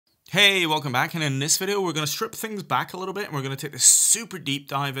Hey, welcome back, and in this video we're going to strip things back a little bit and we're going to take this super deep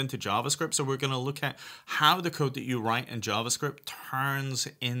dive into JavaScript. So we're going to look at how the code that you write in JavaScript turns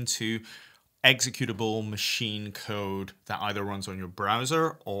into executable machine code that either runs on your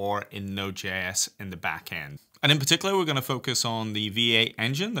browser or in Node.js in the back end. And in particular, we're going to focus on the V8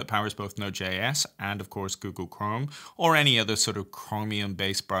 engine that powers both Node.js and, of course, Google Chrome, or any other sort of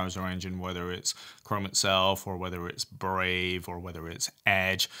Chromium-based browser engine, whether it's Chrome itself, or whether it's Brave, or whether it's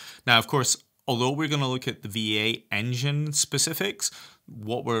Edge. Now, of course, although we're going to look at the V8 engine specifics,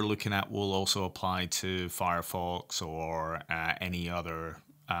 what we're looking at will also apply to Firefox or any other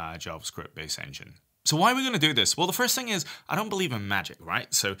JavaScript-based engine. So why are we going to do this? Well, the first thing is I don't believe in magic,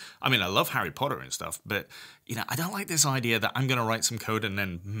 right? So, I mean, I love Harry Potter and stuff, but, I don't like this idea that I'm going to write some code and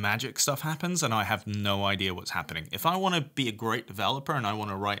then magic stuff happens and I have no idea what's happening. If I want to be a great developer and I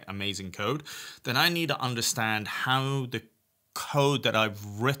want to write amazing code, then I need to understand how the code that I've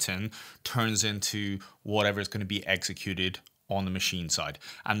written turns into whatever is going to be executed on the machine side.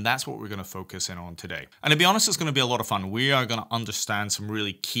 And that's what we're going to focus in on today. And to be honest, it's going to be a lot of fun. We are going to understand some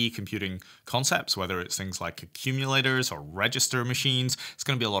really key computing concepts, whether it's things like accumulators or register machines. It's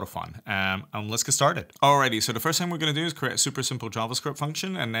going to be a lot of fun. And let's get started. Alrighty, so the first thing we're going to do is create a super simple JavaScript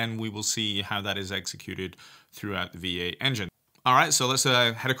function, and then we will see how that is executed throughout the V8 engine. All right, so let's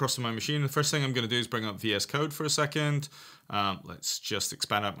head across to my machine. The first thing I'm going to do is bring up VS Code for a second. Let's just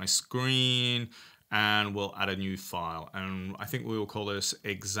expand out my screen. And we'll add a new file. And I think we will call this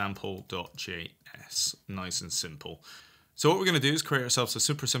example.js. Nice and simple. So what we're going to do is create ourselves a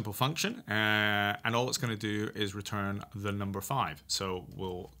super simple function. And all it's going to do is return the number 5. So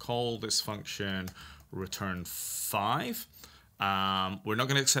we'll call this function return 5. We're not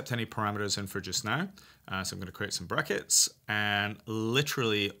going to accept any parameters in for just now. So I'm going to create some brackets. And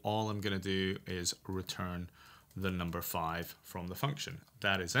literally all I'm going to do is return the number 5 from the function.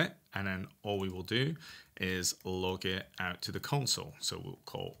 That is it. And then all we will do is log it out to the console. So we'll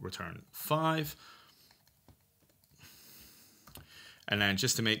call return 5. And then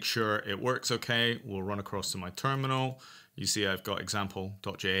just to make sure it works okay, we'll run across to my terminal. You see I've got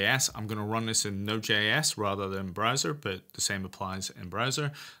example.js. I'm going to run this in Node.js rather than browser, but the same applies in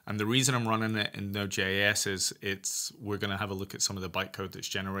browser. And the reason I'm running it in Node.js is we're going to have a look at some of the bytecode that's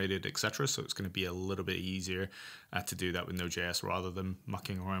generated, etc. So it's going to be a little bit easier to do that with Node.js rather than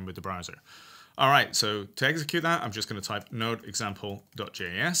mucking around with the browser. All right, so to execute that, I'm just going to type node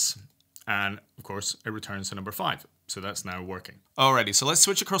example.js. And of course, it returns the number 5. So that's now working. Alrighty, so let's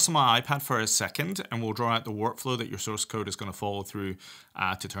switch across to my iPad for a second and we'll draw out the workflow that your source code is going to follow through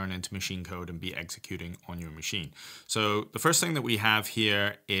to turn into machine code and be executing on your machine. So the first thing that we have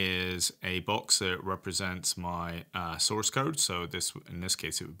here is a box that represents my source code. So in this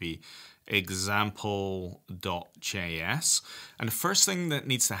case, it would be example.js. And the first thing that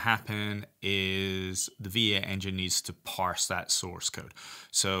needs to happen is the V8 engine needs to parse that source code.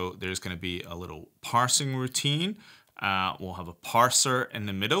 So there's going to be a little parsing routine. We'll have a parser in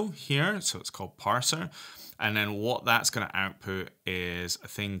the middle here, so it's called parser. And then what that's going to output is a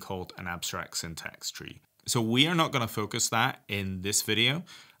thing called an abstract syntax tree. So we are not going to focus that in this video.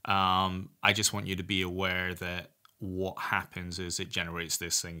 I just want you to be aware that what happens is it generates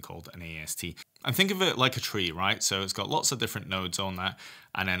this thing called an AST. And think of it like a tree, right? So it's got lots of different nodes on that,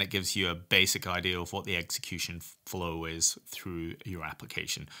 and then it gives you a basic idea of what the execution flow is through your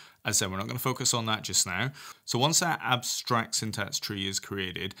application. As I said, we're not going to focus on that just now. So once that abstract syntax tree is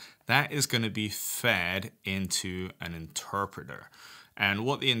created, that is going to be fed into an interpreter. And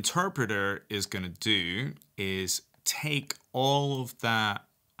what the interpreter is going to do is take all of that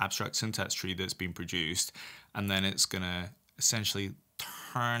abstract syntax tree that's been produced, and then it's going to essentially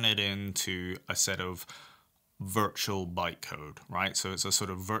turn it into a set of virtual bytecode, right? So it's a sort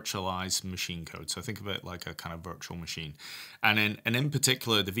of virtualized machine code. So think of it like a kind of virtual machine. And in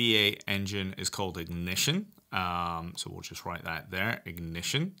particular, the V8 engine is called Ignition. So we'll just write that there,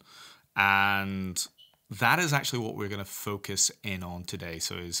 Ignition. And that is actually what we're going to focus in on today.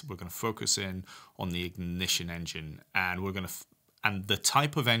 So we're going to focus in on the Ignition engine, and and the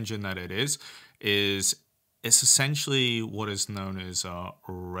type of engine that it is it's essentially what is known as a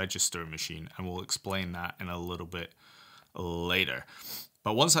register machine, and we'll explain that in a little bit later.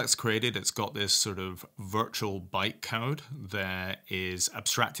 But once that's created, it's got this sort of virtual bytecode that is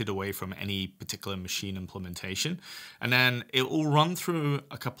abstracted away from any particular machine implementation. And then it will run through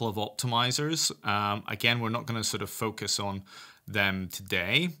a couple of optimizers. Again, we're not going to sort of focus on them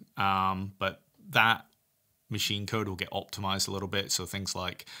today, but that machine code will get optimized a little bit. So things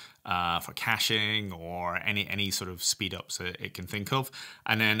like for caching or any sort of speed ups that it can think of.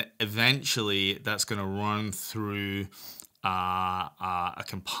 And then eventually that's going to run through a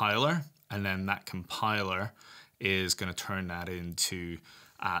compiler, and then that compiler is going to turn that into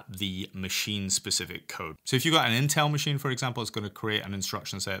the machine-specific code. So if you've got an Intel machine, for example, it's going to create an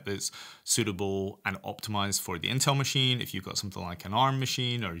instruction set that's suitable and optimized for the Intel machine. If you've got something like an ARM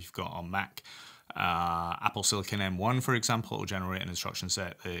machine, or you've got a Mac, Apple Silicon M1, for example, it will generate an instruction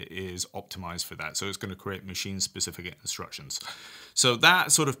set that is optimized for that. So it's going to create machine-specific instructions. So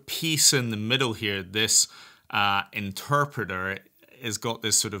that sort of piece in the middle here, this interpreter, has got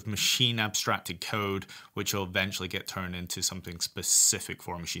this sort of machine abstracted code, which will eventually get turned into something specific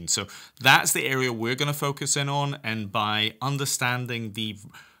for a machine. So that's the area we're going to focus in on. And by understanding the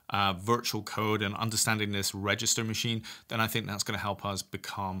virtual code and understanding this register machine, then I think that's going to help us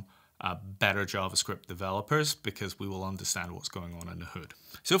become better JavaScript developers, because we will understand what's going on in the hood.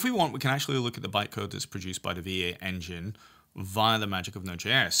 So if we want, we can actually look at the bytecode that's produced by the V8 engine via the magic of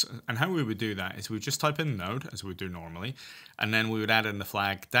node.js. And how we would do that is we would just type in node, as we would do normally, and then we would add in the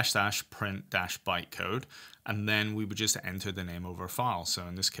flag --print -bytecode, and then we would just enter the name of our file. So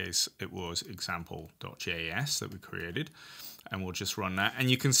in this case, it was example.js that we created, and we'll just run that. And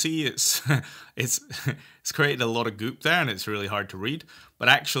you can see it's created a lot of goop there, and it's really hard to read. But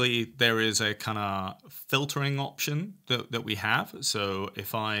actually, there is a kind of filtering option that we have. So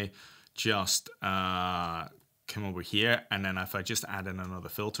if I just come over here, and then if I just add in another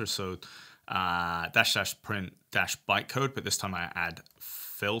filter, so --print -bytecode, but this time I add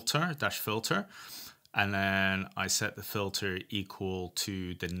filter -filter, and then I set the filter equal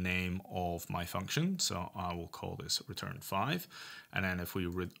to the name of my function. So I will call this return 5. And then if we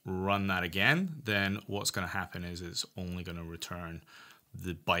run that again, then what's going to happen is it's only going to return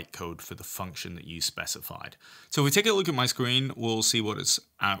the bytecode for the function that you specified. So if we take a look at my screen, we'll see what it's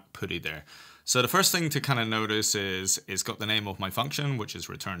outputted there. So the first thing to kind of notice is it's got the name of my function, which is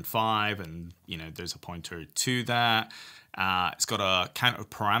return 5, and there's a pointer to that. It's got a count of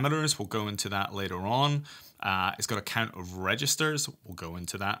parameters. We'll go into that later on. It's got a count of registers. We'll go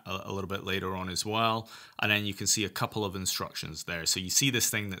into that a little bit later on as well. And then you can see a couple of instructions there. So you see this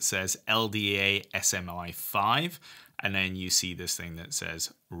thing that says LDA SMI 5, and then you see this thing that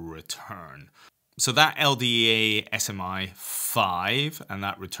says return. So that LDA SMI 5 and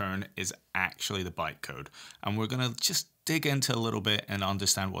that return is actually the bytecode. And we're going to just dig into a little bit and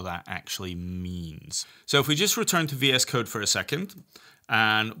understand what that actually means. So if we just return to VS Code for a second,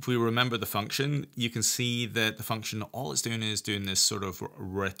 and if we remember the function, you can see that the function, all it's doing is doing this sort of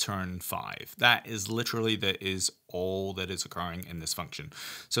return 5. That is literally, that is all that is occurring in this function.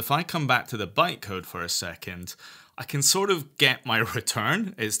 So if I come back to the bytecode for a second, I can sort of get my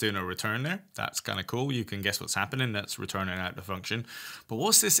return. It's doing a return there. That's kind of cool. You can guess what's happening. That's returning out the function. But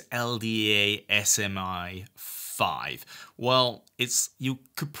what's this LDA SMI 5? Well, you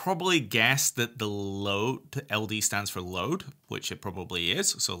could probably guess that the load, LD stands for load, which it probably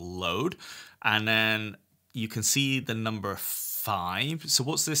is. So load. And then you can see the number 5. So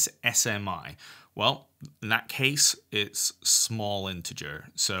what's this SMI? Well, in that case, it's small integer.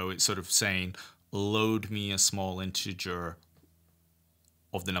 So it's sort of saying, load me a small integer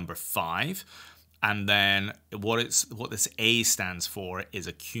of the number 5. And then what this A stands for is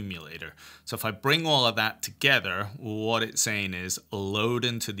accumulator. So if I bring all of that together, what it's saying is load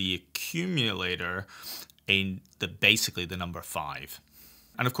into the accumulator basically the number 5.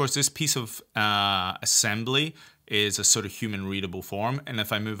 And of course, this piece of assembly is a sort of human readable form. And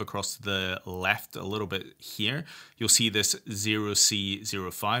if I move across to the left a little bit here, you'll see this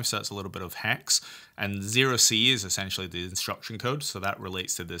 0C05. So that's a little bit of hex. And 0C is essentially the instruction code. So that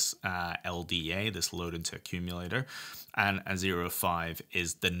relates to this LDA, this load into accumulator. And a 05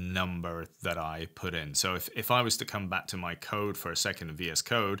 is the number that I put in. So if I was to come back to my code for a second in VS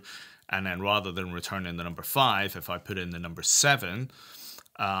Code, and then rather than returning the number 5, if I put in the number 7,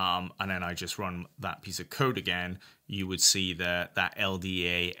 and then I just run that piece of code again, you would see that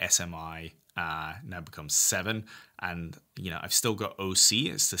LDA SMI now becomes 7. And I've still got OC.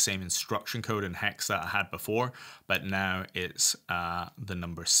 It's the same instruction code and hex that I had before, but now it's the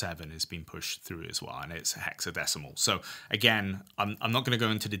number 7 is being pushed through as well, and it's hexadecimal. So again, I'm not going to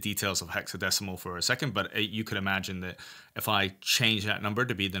go into the details of hexadecimal for a second, but you could imagine that if I change that number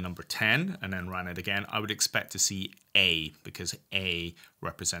to be the number 10 and then ran it again, I would expect to see A, because A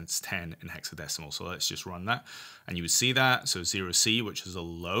represents 10 in hexadecimal. So let's just run that, and you would see that. So 0C, which is a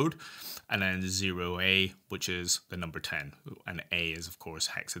load, and then 0A, which is the number 10. And A is, of course,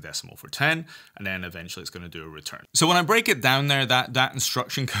 hexadecimal for 10. And then eventually it's going to do a return. So when I break it down there, that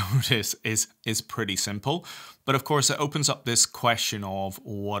instruction code is pretty simple. But of course, it opens up this question of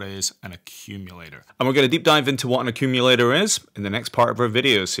what is an accumulator. And we're going to deep dive into what an accumulator is in the next part of our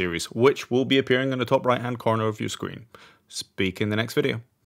video series, which will be appearing in the top right-hand corner of your screen. Speak in the next video.